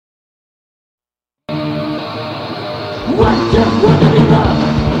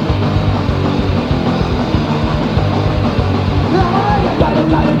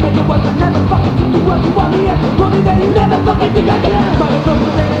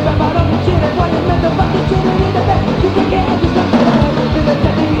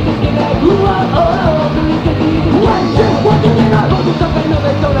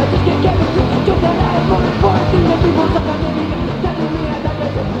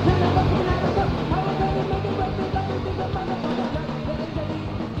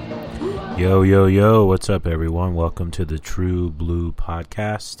Yo, what's up, everyone? Welcome to the True Blue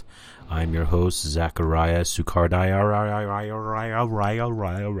Podcast. I'm your host, Zachariah Sukardaya.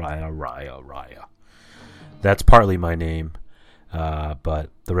 That's partly my name, but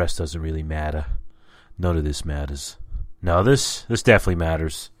the rest doesn't really matter. None of this matters. No, this definitely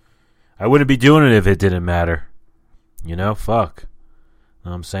matters. I wouldn't be doing it if it didn't matter. You know, fuck.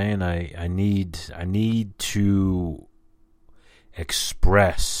 Know what I'm saying? I need to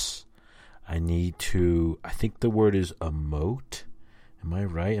express. I think the word is emote. Am I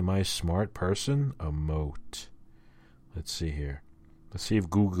right? Am I a smart person? Emote. Let's see here. Let's see if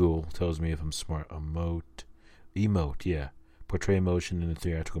Google tells me if I'm smart. Emote, yeah. Portray emotion in a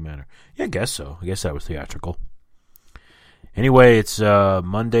theatrical manner. Yeah, I guess so. I guess that was theatrical. Anyway, it's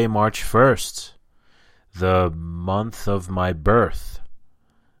Monday, March 1st. The month of my birth.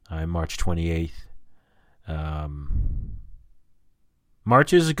 I'm March 28th.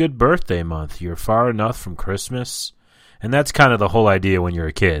 March is a good birthday month. You're far enough from Christmas. And that's kind of the whole idea when you're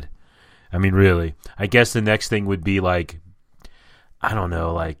a kid. I mean, really. I guess the next thing would be like, I don't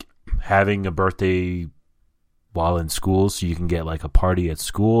know, like having a birthday while in school so you can get like a party at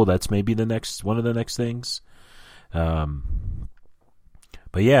school. That's maybe one of the next things. But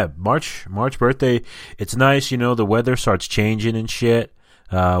yeah, March birthday, it's nice, you know, the weather starts changing and shit,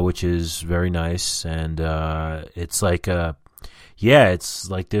 which is very nice. And it's like it's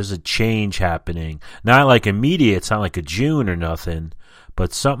like there's a change happening. Not like immediate, it's not like a June or nothing,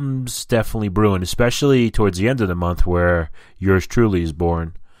 but something's definitely brewing, especially towards the end of the month where yours truly is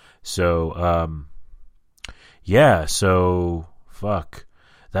born. So, fuck.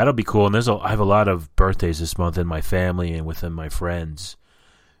 That'll be cool. And I have a lot of birthdays this month in my family and within my friends,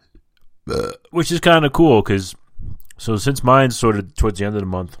 which is kind of cool so since mine's sort of towards the end of the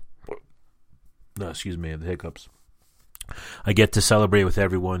month, I have the hiccups. I get to celebrate with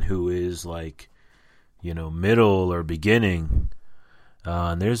everyone who is like, you know, middle or beginning.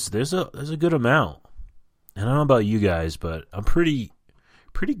 And there's a good amount. And I don't know about you guys, but I'm pretty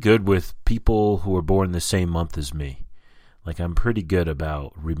good with people who are born the same month as me. Like I'm pretty good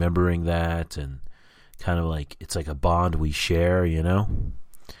about remembering that and kind of like it's like a bond we share, you know.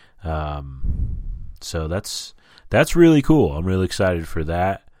 So that's really cool. I'm really excited for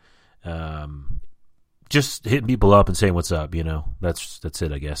that. Just hitting people up and saying what's up, you know. That's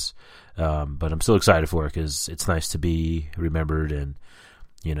it, I guess. But I'm still excited for it because it's nice to be remembered. And,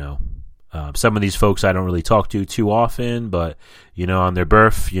 you know, some of these folks I don't really talk to too often, but, you know, on their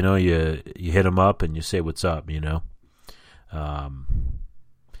birth, you know, you hit them up and you say what's up, you know.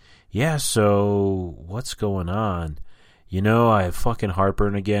 So what's going on? You know, I have fucking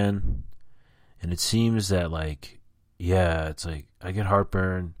heartburn again. And it seems that, like, it's like I get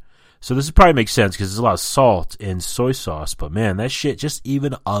heartburn. So this probably makes sense because there's a lot of salt in soy sauce. But, man, that shit, just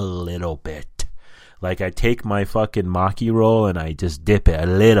even a little bit. Like, I take my fucking maki roll and I just dip it a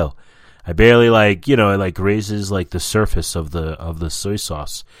little. I barely, like, you know, it, like, raises, like, the surface of the soy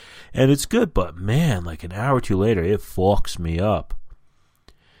sauce. And it's good, but, man, like, an hour or two later, it fucks me up.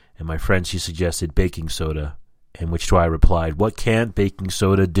 And my friend, she suggested baking soda. In which to I replied, what can't baking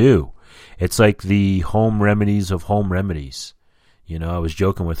soda do? It's like the home remedies of home remedies. You know, I was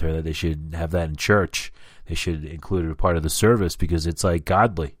joking with her that they should have that in church. They should include it as part of the service because it's like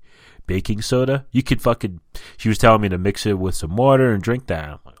godly. Baking soda, you could she was telling me to mix it with some water and drink that.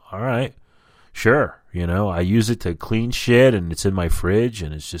 I'm like, all right, sure. You know, I use it to clean shit and it's in my fridge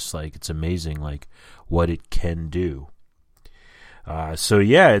and it's just like, it's amazing like what it can do.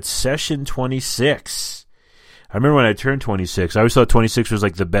 It's session 26. I remember when I turned 26, I always thought 26 was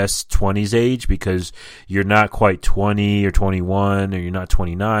like the best 20s age because you're not quite 20 or 21 or you're not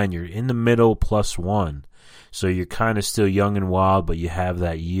 29. You're in the middle plus one. So you're kind of still young and wild, but you have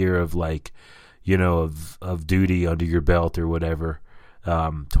that year of like, you know, of duty under your belt or whatever.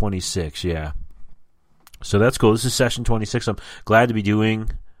 26, yeah. So that's cool. This is session 26. I'm glad to be doing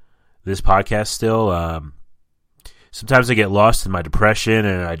this podcast still. Sometimes I get lost in my depression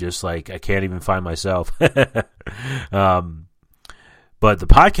and I just like, I can't even find myself. But the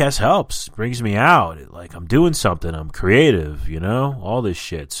podcast helps, brings me out. Like I'm doing something, I'm creative, all this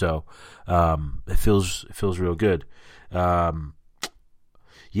shit. So it feels real good. So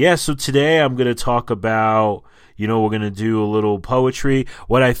today I'm going to talk about, we're going to do a little poetry.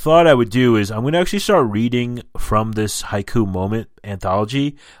 What I thought I would do is I'm going to actually start reading from this Haiku Moment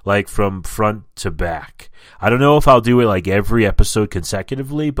anthology, like from front to back. I don't know if I'll do it like every episode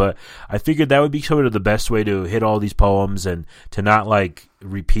consecutively, but I figured that would be sort of the best way to hit all these poems and to not like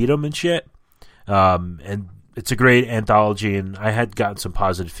repeat them and shit. And it's a great anthology, and I had gotten some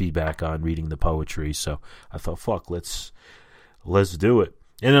positive feedback on reading the poetry, so I thought, fuck, let's do it.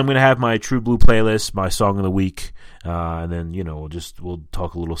 And I'm going to have my True Blue playlist, my song of the week, and then, we'll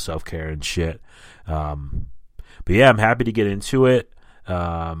talk a little self-care and shit. But yeah, I'm happy to get into it.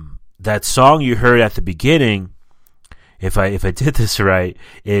 That song you heard at the beginning, if I did this right,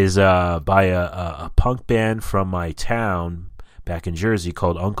 is by a punk band from my town back in Jersey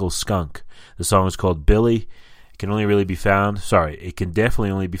called Uncle Skunk. The song is called Billy. It can definitely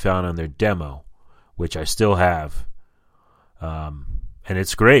only be found on their demo, which I still have. And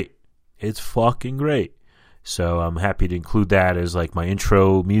it's great. It's fucking great. So I'm happy to include that as like my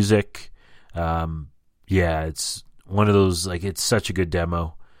intro music. It's one of those, like, it's such a good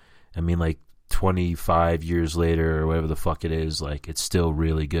demo. I mean, like 25 years later or whatever the fuck it is, like it's still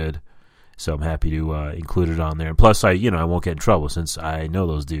really good. So I'm happy to include it on there. And plus I won't get in trouble since I know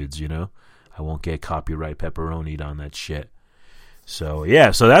those dudes, I won't get copyright pepperonied on that shit. So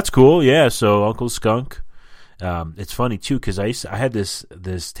yeah, so that's cool. Yeah, so Uncle Skunk. It's funny too because I had this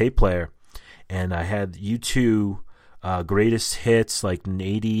tape player, and I had U2 greatest hits like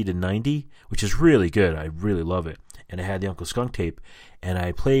 80 to 90, which is really good. I really love it. And I had the Uncle Skunk tape, and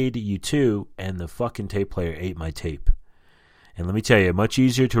I played U2, and the fucking tape player ate my tape. And let me tell you, much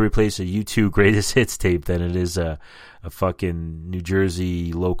easier to replace a U2 greatest hits tape than it is a fucking New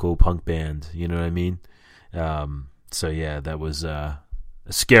Jersey local punk band. You know what I mean? So yeah, that was a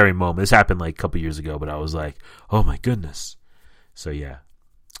scary moment. This happened like a couple years ago, but I was like, oh my goodness. So yeah.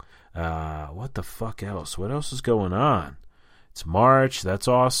 What the fuck else? What else is going on? It's March. That's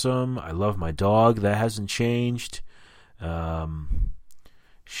awesome. I love my dog. That hasn't changed.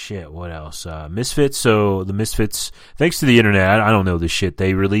 Shit, what else? Misfits. So the Misfits, thanks to the internet, I don't know this shit.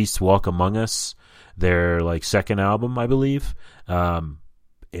 They released Walk Among Us, their like second album, I believe,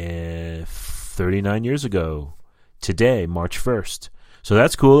 39 years ago today, March 1st. So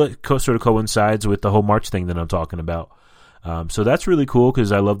that's cool. It sort of coincides with the whole March thing that I'm talking about. So that's really cool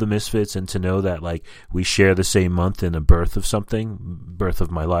because I love the Misfits, and to know that like we share the same month in the birth of something, birth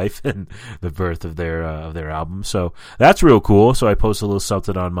of my life, and the birth of their album. So that's real cool. So I post a little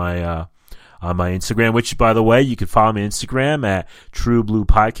something on my Instagram, which by the way, you can follow me on Instagram at True Blue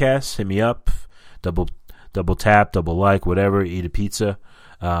Podcast. Hit me up, double tap, double like, whatever. Eat a pizza.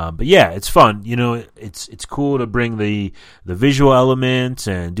 But yeah, it's fun. It's cool to bring the visual element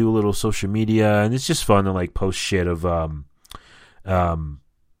and do a little social media, and it's just fun to like post shit of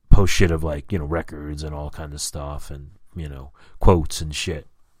like, records and all kinds of stuff, and, quotes and shit.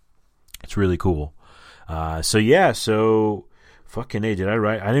 It's really cool. So fucking A, did I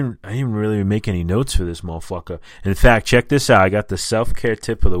write? I didn't really make any notes for this motherfucker. In fact, check this out. I got the self-care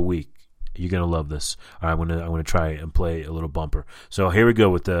tip of the week. You're gonna love this. All right, I'm gonna try and play a little bumper. So here we go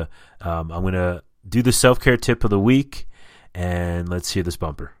with the. I'm gonna do the self-care tip of the week, and let's hear this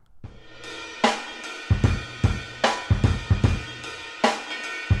bumper.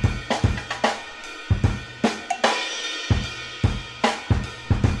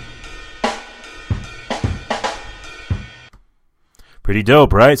 Pretty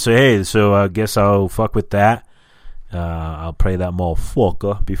dope, right? So hey, I guess I'll fuck with that. I'll pray that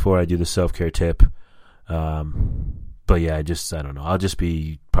motherfucker before I do the self-care tip. But yeah, I don't know. I'll just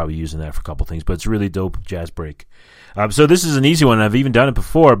be probably using that for a couple things, but it's a really dope jazz break. So this is an easy one. I've even done it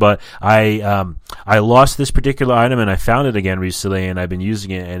before, but I lost this particular item and I found it again recently, and I've been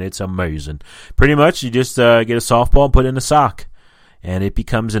using it, and it's amazing. Pretty much, you just get a softball and put it in a sock, and it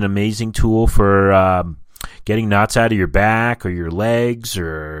becomes an amazing tool for getting knots out of your back or your legs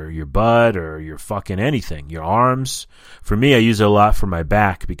or your butt or your fucking anything, your arms. For me, I use it a lot for my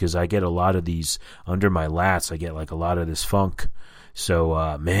back because I get a lot of these under my lats. I get like a lot of this funk.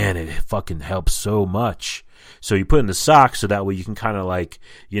 So, man, it fucking helps so much. So you put in the sock so that way you can kind of like,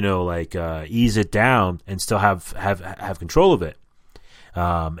 ease it down and still have control of it.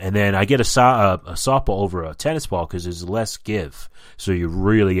 And then I get a softball over a tennis ball because there's less give. So you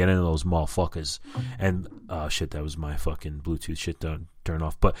really get into those motherfuckers. And, shit, that was my fucking Bluetooth shit turn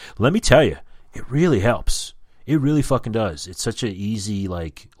off. But let me tell you, it really helps. It really fucking does. It's such an easy,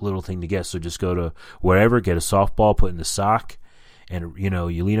 like, little thing to get. So just go to wherever, get a softball, put in the sock, and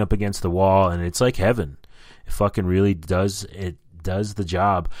you lean up against the wall, and it's like heaven. It fucking really does the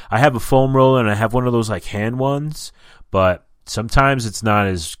job. I have a foam roller, and I have one of those like hand ones, but sometimes it's not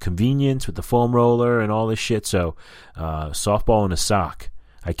as convenient with the foam roller and all this shit. So softball in a sock.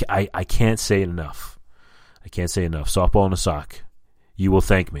 I can't say it enough. I can't say enough. Softball in a sock. You will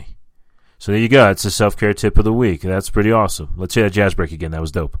thank me. So there you go. It's a self-care tip of the week. That's pretty awesome. Let's hear that jazz break again. That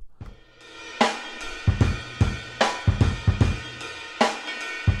was dope.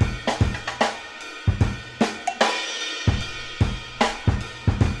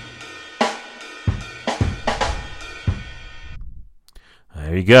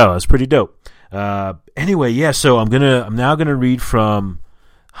 There you go. That's pretty dope. Anyway, yeah. So I'm now gonna read from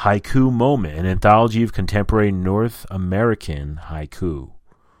Haiku Moment, an anthology of contemporary North American haiku,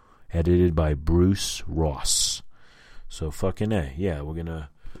 edited by Bruce Ross. So fucking A. Yeah, we're gonna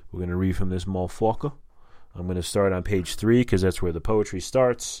read from this motherfucker. I'm gonna start on page 3 because that's where the poetry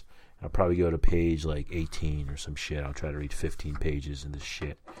starts. I'll probably go to page like 18 or some shit. I'll try to read 15 pages in this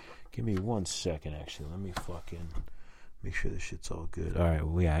shit. Give me 1 second, actually. Let me fucking make sure this shit's all good. All right,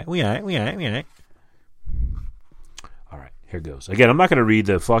 we all right. All right, here goes. Again, I'm not going to read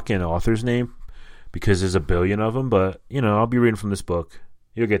the fucking author's name because there's a billion of them, but, I'll be reading from this book.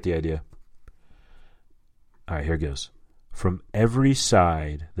 You'll get the idea. All right, here goes. From every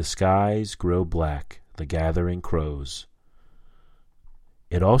side, the skies grow black, the gathering crows.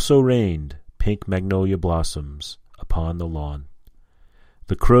 It also rained pink magnolia blossoms upon the lawn.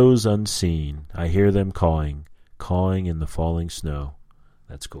 The crows unseen, I hear them cawing in the falling snow.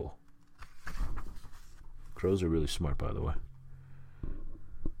 That's cool. Crows are really smart, by the way.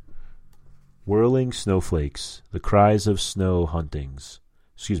 Whirling snowflakes, the cries of snow huntings.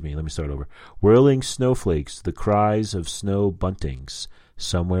 Excuse me, let me start over. Whirling snowflakes, the cries of snow buntings,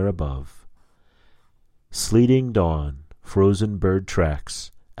 somewhere above. Sleeting dawn, frozen bird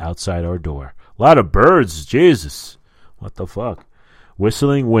tracks, outside our door. A lot of birds, Jesus. What the fuck?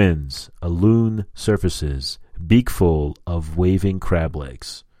 Whistling winds, a loon surfaces, beakful of waving crab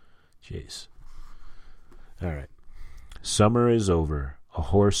legs. Jeez. All right. Summer is over. A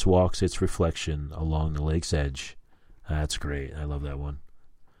horse walks its reflection along the lake's edge. That's great. I love that one.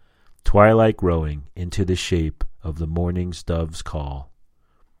 Twilight growing into the shape of the morning's dove's call.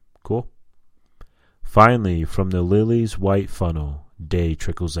 Cool. Finally, from the lily's white funnel, day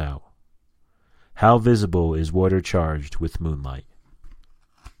trickles out. How visible is water charged with moonlight?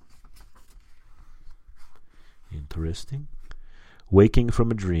 Interesting. Waking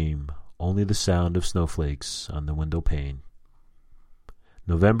from a dream, only the sound of snowflakes on the window pane.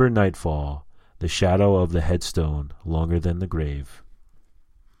 November nightfall, the shadow of the headstone longer than the grave.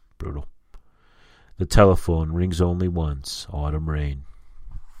 Brutal. The telephone rings only once, autumn rain.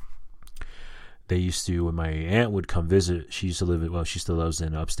 They used to, when my aunt would come visit, she used to live, she still lives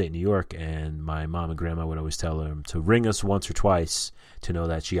in upstate New York, and my mom and grandma would always tell her to ring us once or twice to know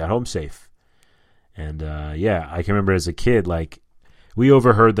that she got home safe. And I can remember as a kid, like, we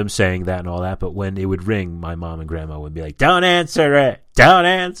overheard them saying that and all that, but when it would ring, my mom and grandma would be like, "Don't answer it! Don't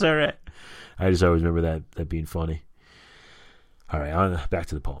answer it!" I just always remember that being funny. All right, back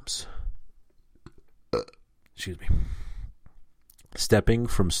to the poems. Excuse me. Stepping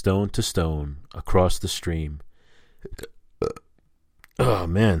from stone to stone across the stream. Oh,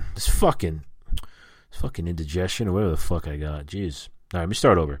 man. This fucking indigestion or whatever the fuck I got. Jeez. All right, let me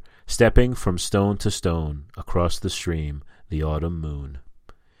start over. Stepping from stone to stone across the stream, the autumn moon.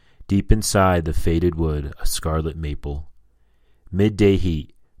 Deep inside the faded wood, a scarlet maple. Midday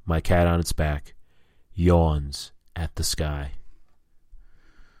heat, my cat on its back, yawns at the sky.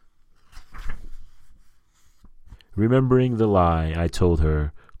 Remembering the lie I told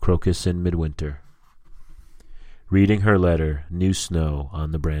her, crocus in midwinter. Reading her letter, new snow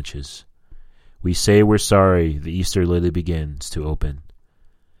on the branches. We say we're sorry, the Easter lily begins to open.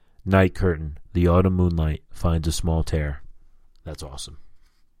 Night curtain, the autumn moonlight finds a small tear. That's awesome.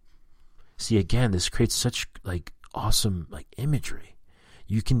 See, again, this creates such awesome imagery.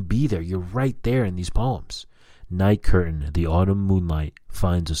 You can be there. You're right there in these poems. Night curtain, the autumn moonlight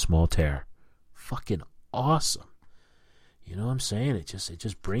finds a small tear. Fucking awesome. You know what I'm saying? It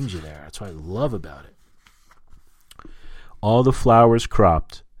just brings you there. That's what I love about it. All the flowers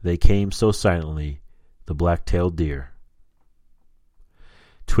cropped, they came so silently, the black-tailed deer.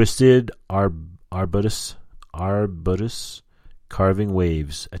 Twisted arbutus, carving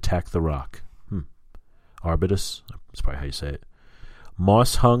waves attack the rock. Arbutus, that's probably how you say it.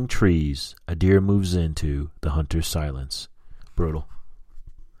 Moss-hung trees, a deer moves into the hunter's silence. Brutal.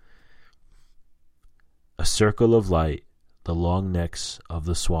 A circle of light, the long necks of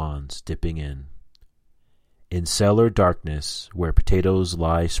the swans dipping in. In cellar darkness, where potatoes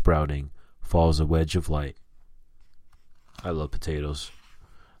lie sprouting, falls a wedge of light. I love potatoes.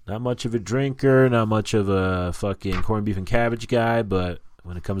 Not much of a drinker, not much of a fucking corned beef and cabbage guy, but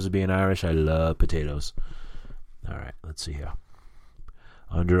when it comes to being Irish, I love potatoes. All right, let's see here.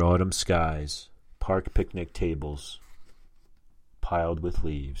 Under autumn skies, park picnic tables, piled with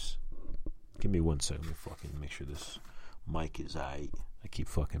leaves. Give me 1 second. Let me fucking make sure this mic is aight. I keep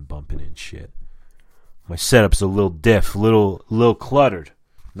fucking bumping in shit. My setup's a little diff, little cluttered.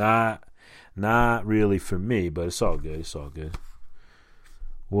 Not really for me, but it's all good. It's all good.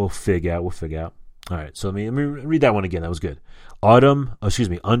 We'll figure out. All right, so let me read that one again. That was good.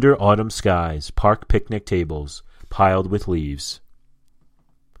 Under autumn skies, park picnic tables, piled with leaves.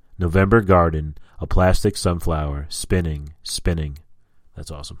 November garden, a plastic sunflower, spinning.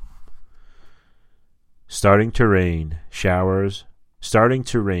 That's awesome. Starting to rain, shower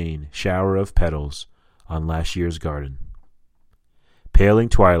of petals on last year's garden. Paling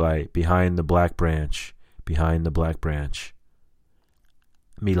twilight behind the black branch.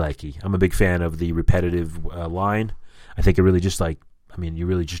 Me likey. I'm a big fan of the repetitive line. I think it really just you're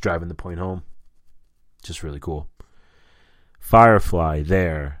really just driving the point home. Just really cool. Firefly,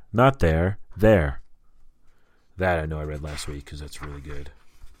 there. Not there. There. That I know I read last week because that's really good.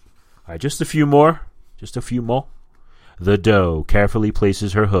 All right, just a few more. The doe carefully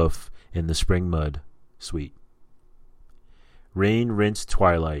places her hoof in the spring mud. Sweet. Rain-rinsed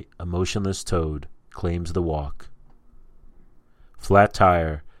twilight, a motionless toad, claims the walk. Flat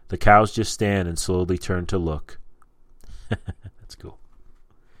tire, the cows just stand and slowly turn to look. That's cool.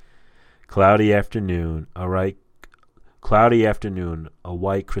 Cloudy afternoon, a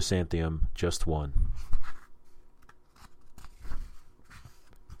white chrysanthemum, just one.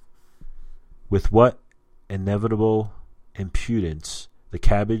 With what inevitable impudence the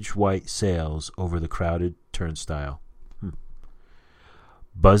cabbage white sails over the crowded turnstile.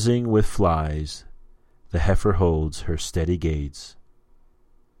 Buzzing with flies, the heifer holds her steady gaze.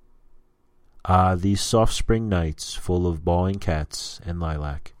 Ah, these soft spring nights full of bawling cats and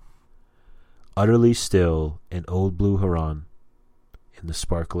lilac. Utterly still an old blue heron in the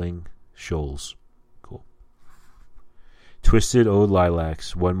sparkling shoals. Cool. Twisted old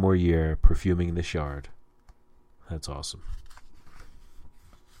lilacs, one more year perfuming the shard. That's awesome.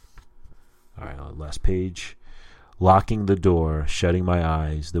 All right, last page. Locking the door, shutting my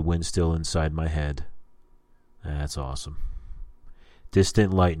eyes, the wind still inside my head. That's awesome.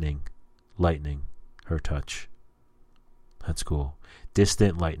 Distant lightning, her touch. That's cool.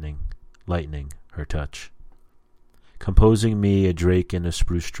 Distant lightning, her touch. Composing me a drake in a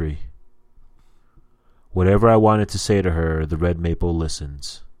spruce tree. Whatever I wanted to say to her, the red maple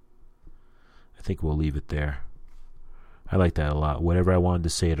listens. I think we'll leave it there. I like that a lot. Whatever I wanted to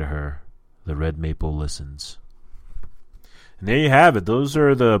say to her, the red maple listens. And there you have it. Those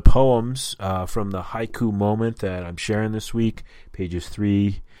are the poems from the haiku moment that I'm sharing this week, pages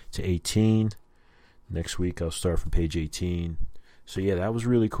 3 to 18. Next week I'll start from page 18. So yeah, that was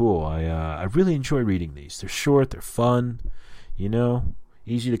really cool. I really enjoy reading these. They're short, they're fun,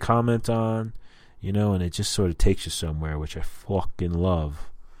 easy to comment on, and it just sort of takes you somewhere, which I fucking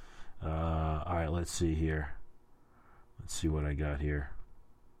love. All right, let's see here. Let's see what I got here.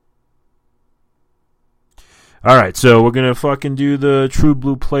 All right, so we're gonna fucking do the True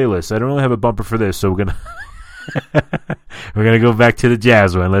Blue playlist. I don't really have a bumper for this, so we're gonna go back to the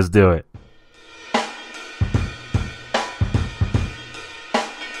jazz one. Let's do it.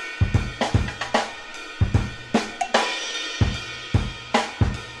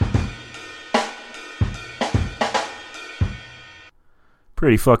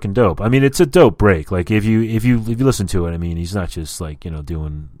 Pretty fucking dope. I mean, it's a dope break. Like if you listen to it, I mean, he's not just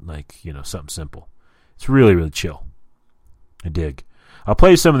doing something simple. It's really, really chill. I dig. I'll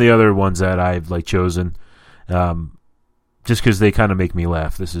play some of the other ones that I've chosen, just because they kind of make me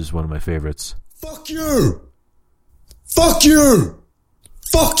laugh. This is one of my favorites. Fuck you! Fuck you!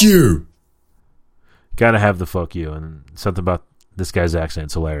 Fuck you! Gotta have the fuck you, and something about this guy's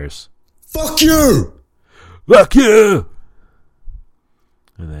accent's hilarious. Fuck you! Fuck you!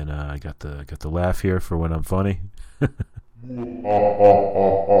 And then I got the laugh here for when I'm funny. Evil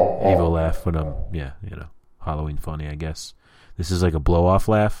laugh when I'm Halloween funny, I guess. This is like a blow off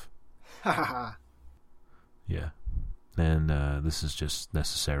laugh. Yeah. And this is just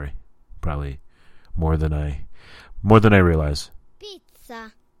necessary. Probably more than I realize.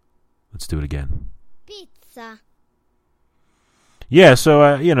 Pizza. Let's do it again. Pizza. Yeah,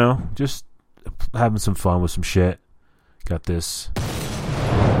 so just having some fun with some shit. Got this.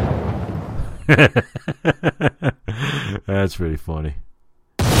 That's pretty funny.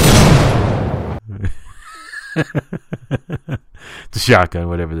 The shotgun,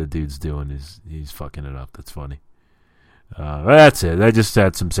 whatever the dude's doing, he's fucking it up. That's funny. That's it. I just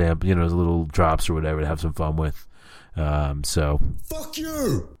had some sample, little drops or whatever to have some fun with. So Fuck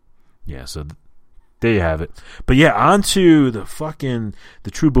you! yeah, so there you have it. But yeah, on to the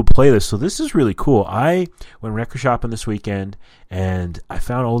True Blue playlist. So this is really cool. I went record shopping this weekend and I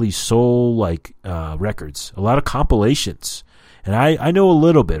found all these soul records, a lot of compilations. And I know a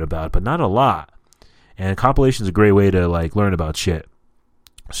little bit about it, but not a lot. And compilation is a great way to learn about shit.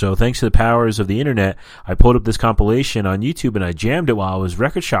 So thanks to the powers of the internet, I pulled up this compilation on YouTube and I jammed it while I was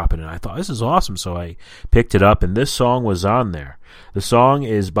record shopping, and I thought, this is awesome. So I picked it up and this song was on there. The song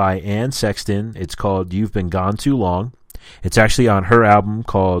is by Anne Sexton. It's called You've Been Gone Too Long. It's actually on her album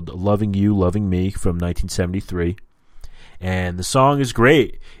called Loving You, Loving Me from 1973. And the song is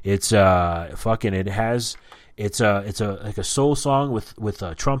great. It's It's a soul song with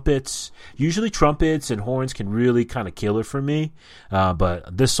trumpets. Usually trumpets and horns can really kind of kill it for me.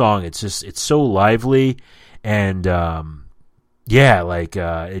 But this song, it's so lively, and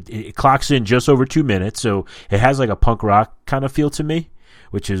it clocks in just over 2 minutes. So it has like a punk rock kind of feel to me,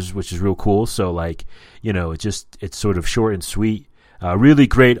 which is real cool. So it's sort of short and sweet. Really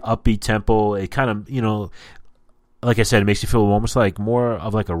great upbeat tempo. It kind of, like I said, it makes you feel almost like more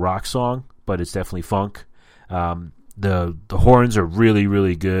of like a rock song, but it's definitely funk. The horns are really,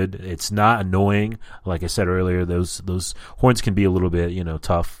 really good. It's not annoying. Like I said earlier, those horns can be a little bit,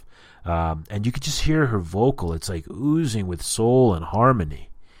 tough. And you could just hear her vocal. It's like oozing with soul and harmony.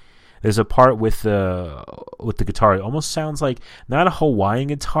 There's a part with the guitar. It almost sounds like not a Hawaiian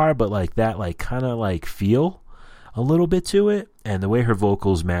guitar, but like that, kind of feel a little bit to it. And the way her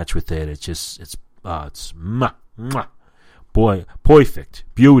vocals match with it, it's mwah, mwah. Boy, perfect,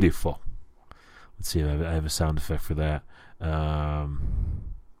 beautiful. Let's see, I have a sound effect for that. I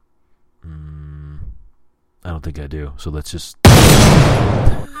don't think I do. So let's just.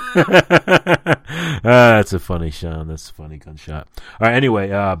 That's a funny sound. That's a funny gunshot. All right. Anyway,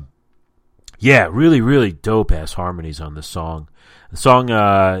 really, really dope ass harmonies on this song. The song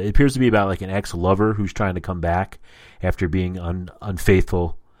it appears to be about like an ex-lover who's trying to come back after being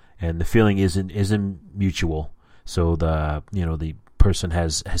unfaithful, and the feeling isn't mutual. So the person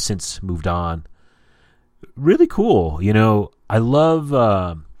has since moved on. Really cool. I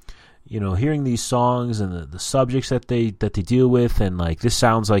love hearing these songs and the subjects that they deal with, and this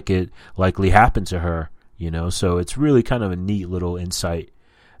sounds like it likely happened to her, so it's really kind of a neat little insight.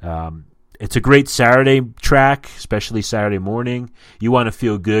 It's a great Saturday track, especially Saturday morning. You want to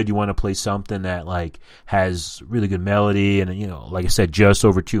feel good, you want to play something that has really good melody, and like I said, just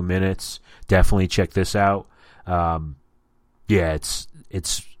over 2 minutes. Definitely check this out. It's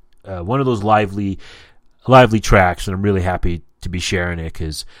one of those lively tracks, and I'm really happy to be sharing it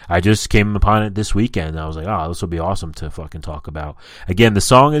because I just came upon it this weekend, and I was like, oh, this will be awesome to fucking talk about. Again, the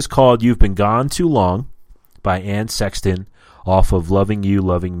song is called You've Been Gone Too Long by Anne Sexton off of Loving You,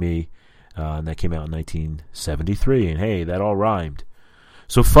 Loving Me, and that came out in 1973, and hey, that all rhymed.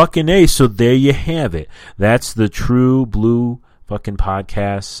 So fucking A, so there you have it. That's the True Blue fucking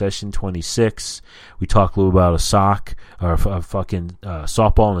podcast, session 26. We talked a little about a sock, or a fucking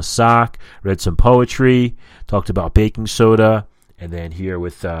softball and a sock, read some poetry, talked about baking soda, and then here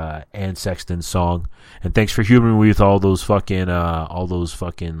with Anne Sexton's song. And thanks for humoring me with all those fucking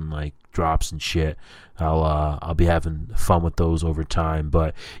drops and shit. I'll be having fun with those over time.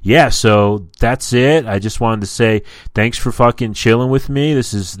 But yeah, so that's it. I just wanted to say thanks for fucking chilling with me.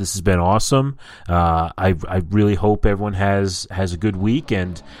 This has been awesome. I really hope everyone has a good week,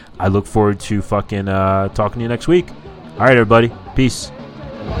 and I look forward to fucking talking to you next week. All right, everybody. Peace.